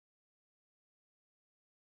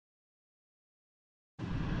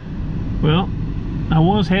Well, I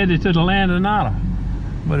was headed to the land of nada,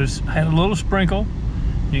 but it's had a little sprinkle.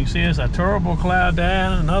 You can see it's a terrible cloud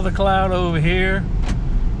down, another cloud over here.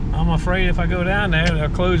 I'm afraid if I go down there, they'll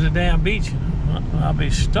close the damn beach. I'll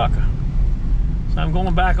be stuck. So I'm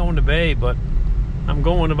going back on the bay, but I'm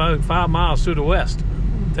going about 5 miles to the west.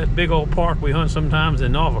 That big old park we hunt sometimes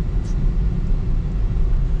in Norfolk.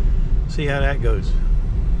 See how that goes.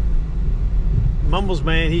 Mumbles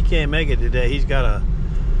man, he can't make it today. He's got a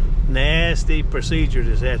nasty procedure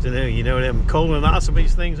this afternoon. You know them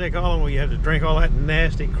colonoscopies things they call them, where you have to drink all that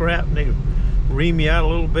nasty crap and they ream you out a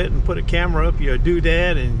little bit and put a camera up your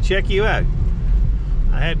doodad and check you out.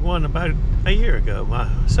 I had one about a year ago, my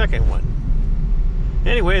second one.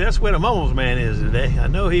 Anyway, that's where the Mumbles man is today. I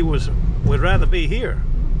know he would rather be here,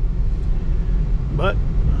 but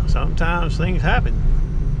sometimes things happen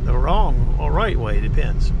the wrong or right way,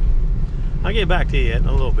 depends. I'll get back to you in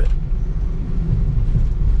a little bit.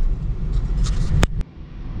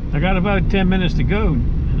 I got about 10 minutes to go,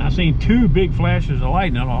 and I've seen 2 big flashes of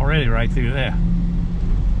lightning already right through there.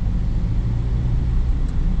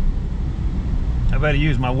 I better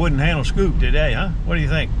use my wooden handle scoop today, huh? What do you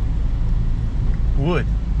think? Wood,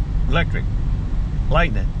 electric,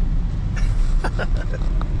 lightning.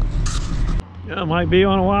 I might be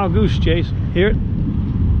on a wild goose chase. Hear it?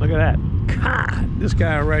 Look at that. God, this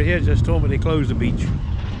guy right here just told me they closed the beach.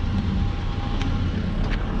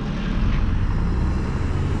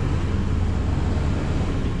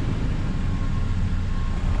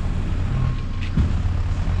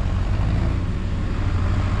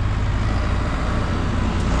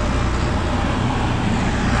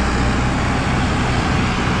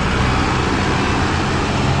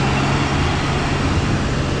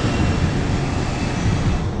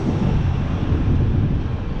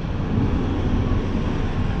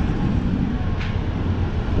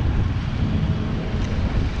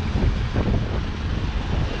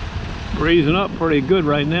 Breezing up pretty good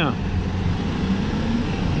right now.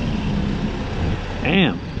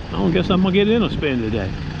 Damn, I guess I'm gonna get in a spin today.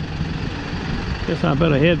 Guess I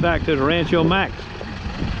better head back to the Rancho Max.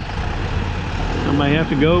 I may have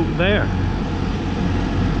to go there.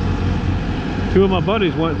 2 of my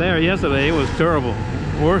buddies went there yesterday. It was terrible,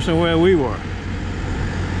 worse than where we were.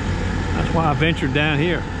 That's why I ventured down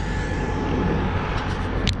here.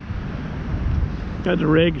 Got the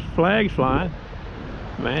red flags flying.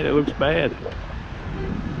 Man, it looks bad.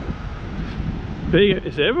 Big,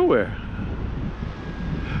 it's everywhere.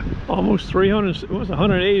 Almost 300, what's a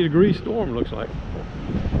 180-degree storm looks like.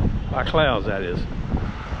 By clouds, that is.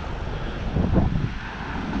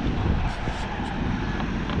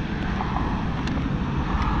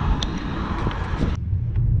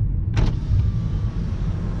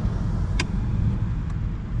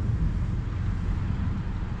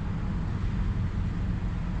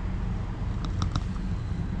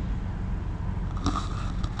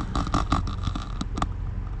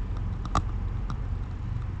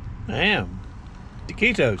 Damn,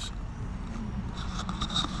 taquitos.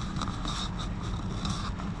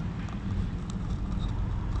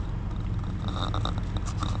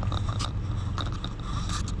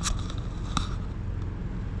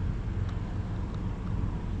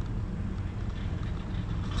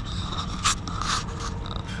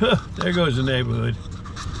 There goes the neighborhood.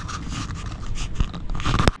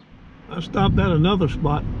 I stopped at another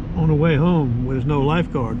spot on the way home where there's no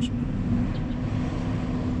lifeguards.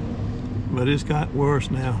 But it's got worse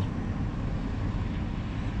now.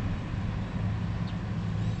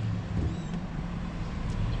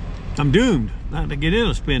 I'm doomed not to get in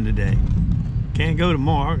a spin today. Can't go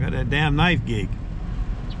tomorrow, got that damn knife gig.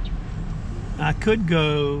 I could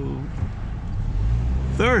go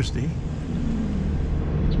Thursday.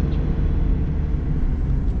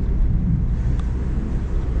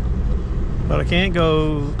 But I can't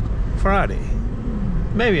go Friday.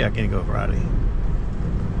 Maybe I can go Friday.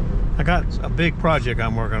 I got a big project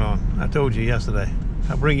I'm working on. I told you yesterday.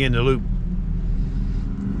 I'll bring you in the loop.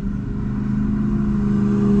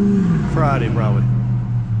 Friday, probably.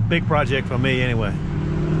 Big project for me, anyway.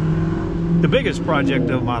 The biggest project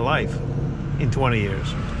of my life in 20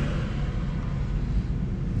 years.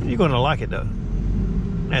 You're going to like it, though.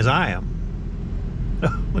 As I am.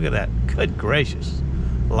 Oh, look at that. Good gracious.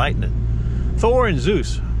 Lightning. Thor and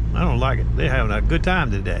Zeus. I don't like it. They're having a good time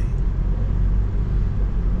today.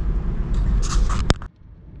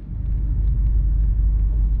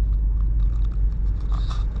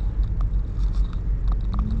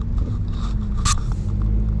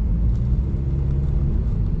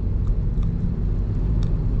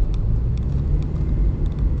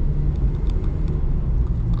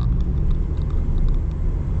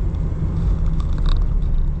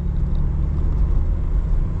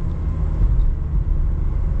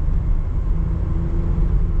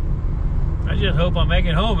 hope I make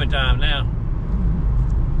it home in time now.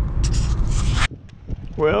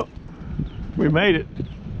 Well, we made it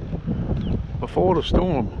before the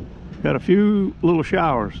storm. Got a few little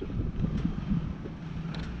showers,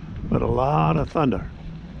 but a lot of thunder.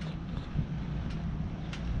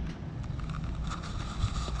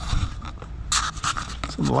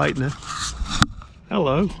 Some lightning.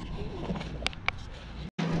 Hello.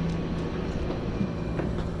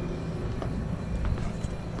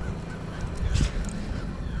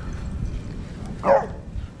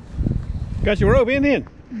 Got your rope in?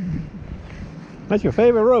 That's your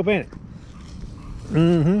favorite rope, ain't it?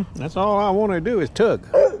 Mm-hmm. That's all I want to do is tug.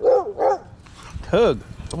 Tug.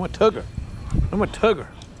 I'm a tugger. I'm a tugger.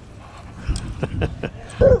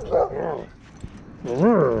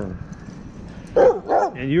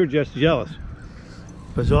 And you're just jealous.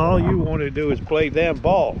 Because all you want to do is play damn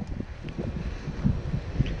ball.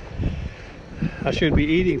 I should be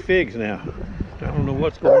eating figs now. I don't know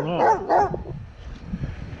what's going on.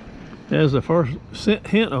 There's the first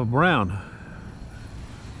hint of brown.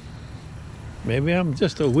 Maybe I'm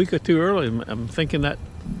just a week or two early. I'm thinking that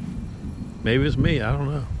maybe it's me. I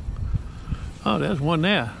don't know. Oh, there's one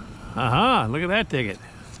there. Aha, look at that ticket.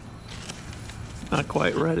 Not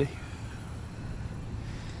quite ready.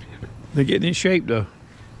 They're getting in shape though.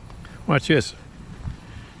 Watch this.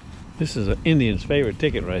 This is an Indian's favorite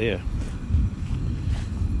ticket right here.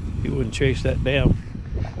 He wouldn't chase that damn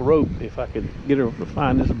rope if I could get her to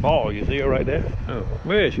find this ball. You see her right there? Oh,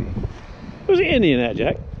 where is she? Where's the Indian at,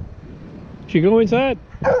 Jack? She go inside?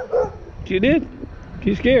 She did?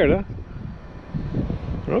 She's scared, huh?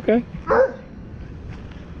 Okay.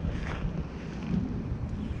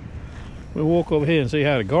 We'll walk over here and see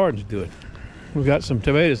how the garden's doing. We've got some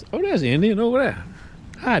tomatoes. Oh, there's the Indian over there.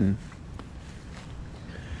 Hiding.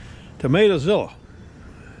 Tomatozilla.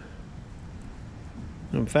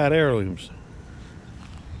 Them fat heirlooms.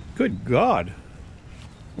 Good God.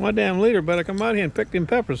 My damn leader better come out here and pick them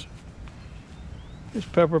peppers. It's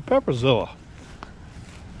Pepperzilla.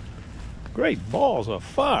 Great balls of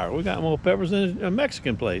fire. We got more peppers than a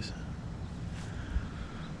Mexican place.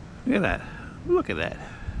 Look at that. Look at that.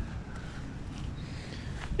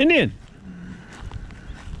 Indian.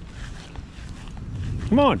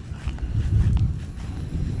 Come on.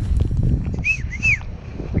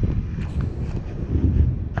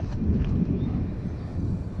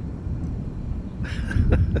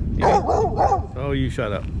 Oh, you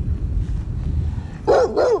shut up.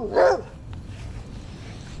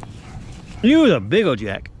 You was a big old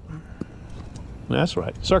Jack. That's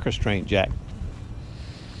right, circus trained Jack.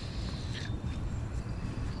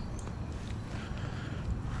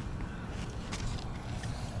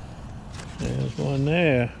 There's one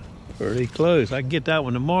there, pretty close. I can get that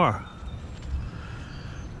one tomorrow.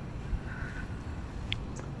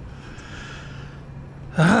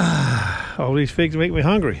 All these figs make me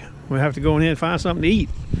hungry. We'll have to go in here and find something to eat.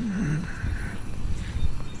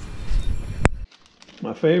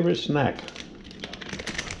 My favorite snack.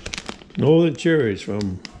 Northern cherries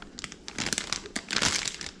from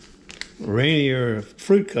Rainier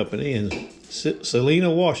Fruit Company in Salina,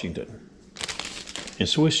 Washington. And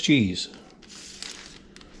Swiss cheese.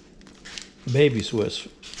 Baby Swiss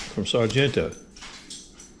from Sargento.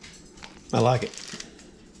 I like it.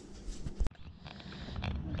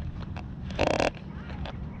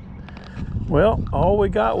 Well, all we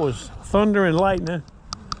got was thunder and lightning.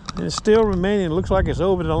 And it's still remaining. It looks like it's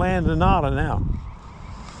over the land of Nada now.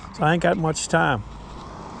 So I ain't got much time.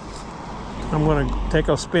 I'm gonna take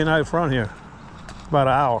a spin out front here. About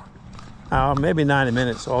an hour, maybe 90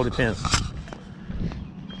 minutes, all depends.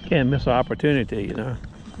 Can't miss an opportunity, you know.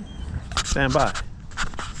 Stand by.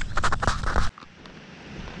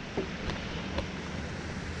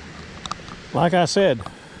 Like I said,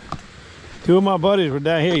 two of my buddies were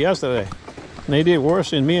down here yesterday. And they did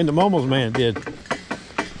worse than me and the Mumbles man did.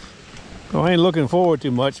 So I ain't looking forward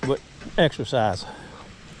to much but exercise.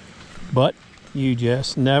 But you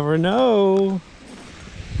just never know.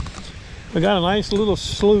 We got a nice little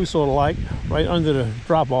slough sort of like right under the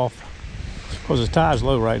drop off. Because the tide's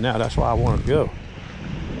low right now, that's why I want to go.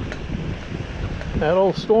 That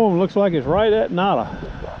old storm looks like it's right at Nada.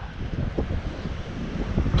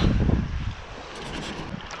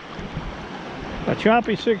 A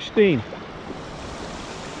choppy 16.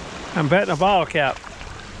 I'm betting a bottle cap.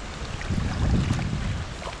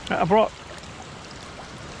 I brought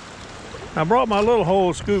my little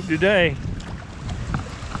hole scoop today.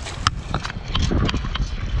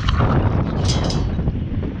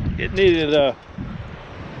 It needed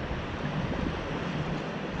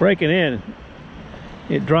breaking in.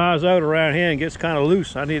 It dries out around here and gets kind of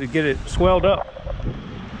loose. I need to get it swelled up.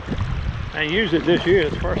 I used it this year.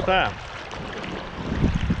 It's the first time.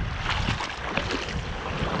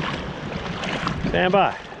 Stand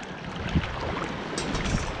by.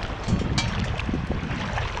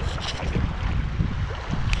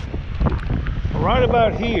 Right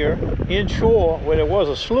about here inshore where there was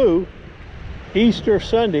a slough, Easter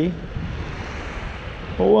Sunday,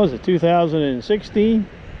 what was it, 2016,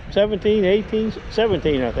 17, 18,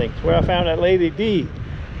 17 I think, it's where I found that Lady D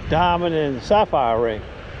diamond and sapphire ring.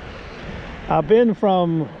 I've been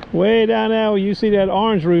from way down there where you see that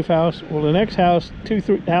orange roof house. Well, the next house,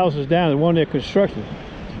 2-3 houses down, the one they're constructing.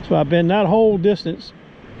 So I've been that whole distance.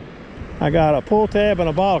 I got a pull tab and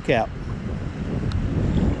a bottle cap.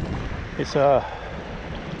 It's a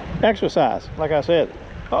exercise, like I said.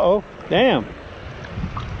 Uh-oh, damn.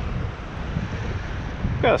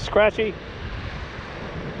 Got a scratchy.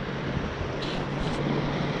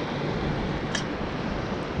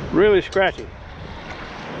 Really scratchy.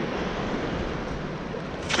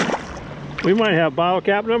 We might have bottle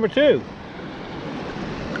cap number 2.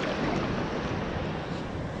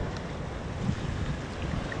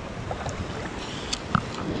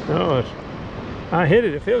 Oh, I hit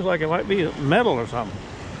it. It feels like it might be metal or something.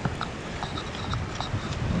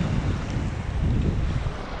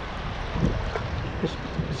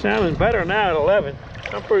 It's sounding better now at 11.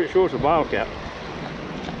 I'm pretty sure it's a bottle cap.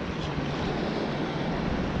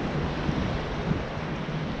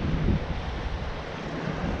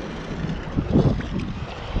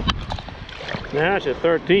 Now it's at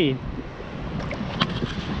 13.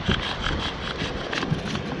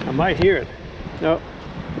 I might hear it. No.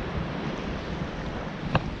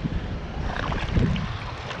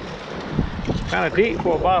 Kind of deep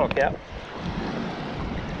for a bottle cap.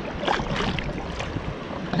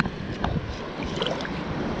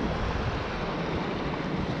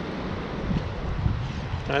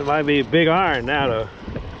 That might be big iron now though.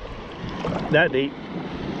 That deep.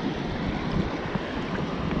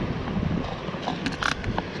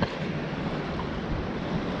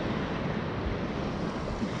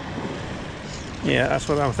 Yeah, that's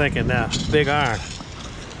what I'm thinking now. Big iron.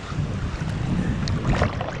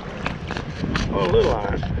 Oh, little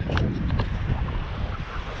iron.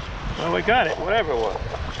 Well, we got it, whatever it was.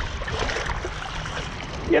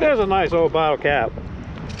 Yeah, there's a nice old bottle cap.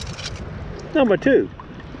 Number 2.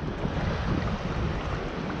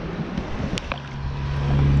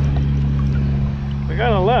 We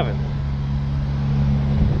got 11.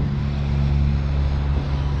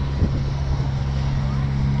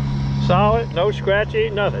 Solid, no scratchy,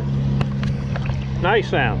 nothing. Nice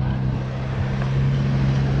sound.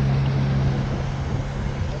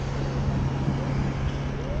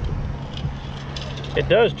 It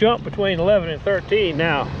does jump between 11 and 13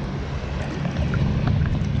 now.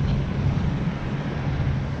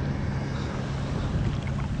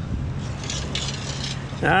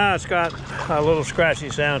 Now it's got a little scratchy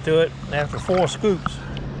sound to it after 4 scoops.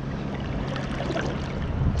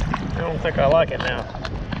 I don't think I like it now.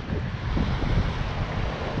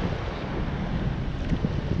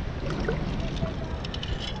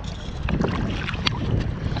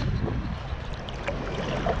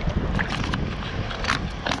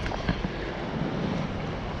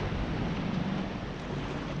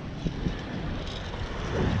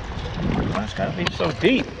 It's got to be so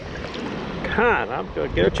deep. God, I'm going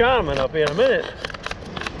to get a Chinaman up here in a minute.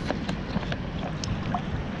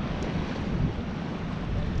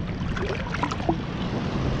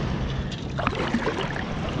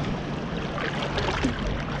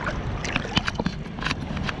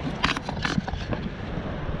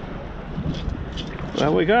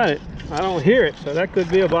 Well, we got it. I don't hear it, so that could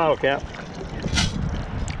be a bottle cap.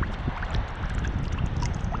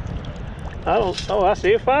 Oh, I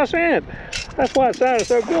see a 5 cent. That's why it sounded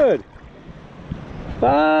so good.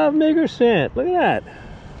 5 meager cent. Look at that.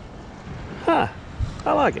 Huh.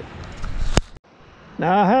 I like it.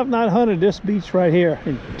 Now, I have not hunted this beach right here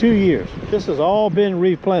in 2 years. This has all been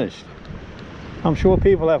replenished. I'm sure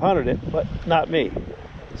people have hunted it, but not me.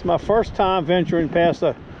 It's my first time venturing past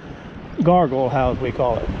the gargoyle house, we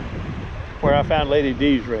call it, where I found Lady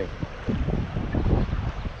D's ring.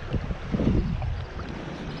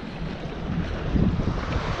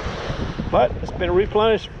 But it's been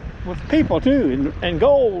replenished with people too, and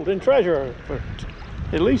gold and treasure for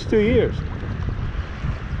at least 2 years.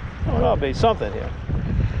 Oh, there'll be something here.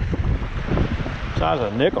 Size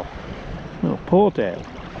of a nickel. A little pull tab.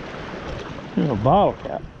 And a bottle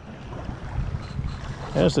cap.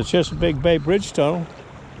 That's the Chesapeake Bay Bridge Tunnel.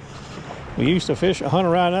 We used to fish and hunt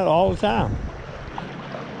around that all the time.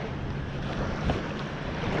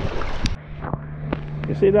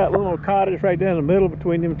 You see that little cottage right down the middle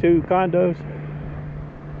between them 2 condos?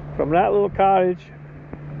 from that little cottage,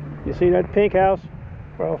 you see that pink house?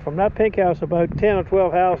 Well, from that pink house about 10 or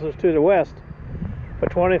 12 houses to the west, for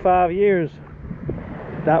 25 years,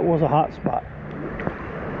 that was a hot spot.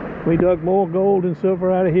 We dug more gold and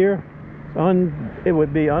silver out of here. It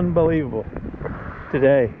would be unbelievable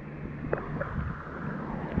today.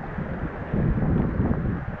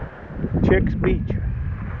 Chicks Beach.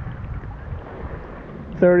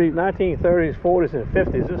 1930s, 40s, and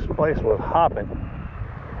 50s. This place was hopping.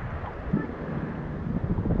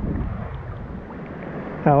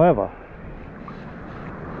 However,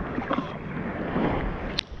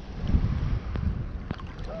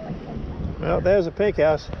 well, there's a pink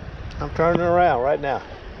house. I'm turning around right now.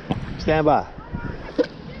 Stand by.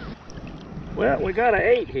 Well, we got an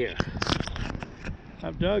 8 here.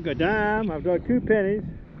 I've dug a dime, I've dug 2 pennies,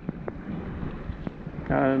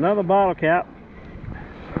 got another bottle cap,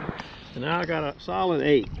 and now I got a solid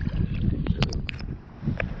 8.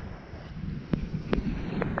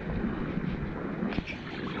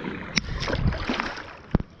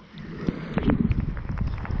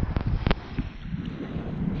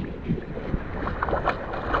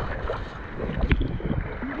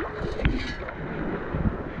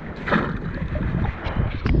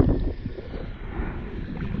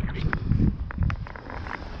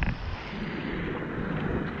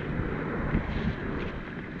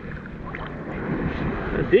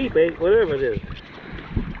 Deep 8, whatever it is.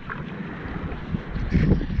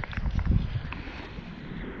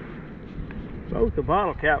 Both the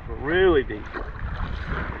bottle caps were really deep.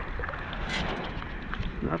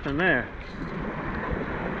 Nothing there.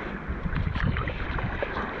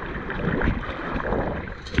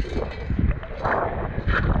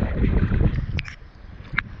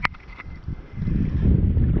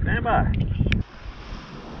 Stand by.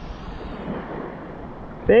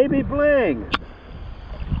 Baby bling.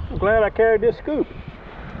 I'm glad I carried this scoop.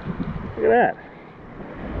 Look at that.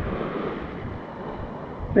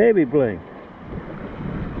 Baby bling.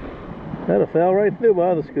 That'll fell right through my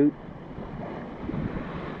other scoop.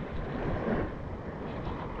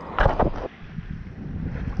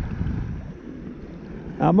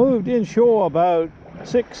 I moved inshore about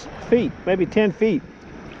 6 feet, maybe 10 feet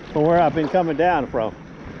from where I've been coming down from.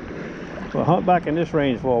 So I hunt back in this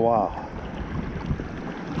range for a while.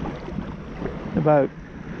 About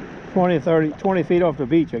 20 feet off the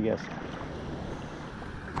beach, I guess.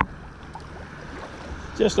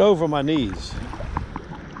 Just over my knees.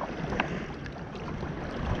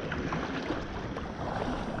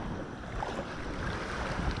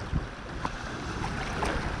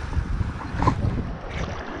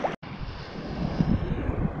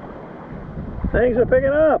 Things are picking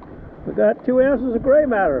up. We got 2 ounces of gray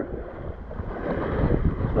matter.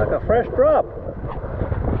 It's like a fresh drop.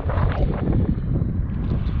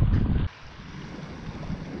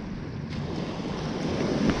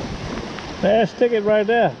 Fast ticket right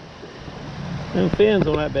there. Them fins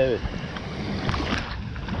on that baby.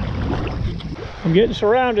 I'm getting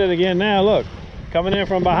surrounded again now, look. Coming in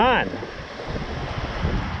from behind.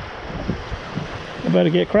 I better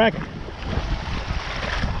get cracking.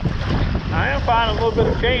 I am finding a little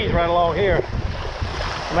bit of change right along here.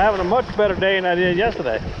 I'm having a much better day than I did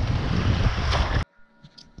yesterday.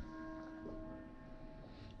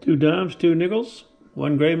 2 dimes, 2 nickels,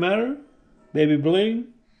 1 gray matter, baby bling,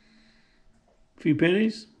 a few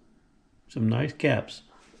pennies, some nice caps.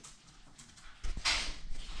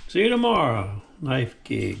 See you tomorrow, knife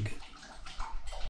gig.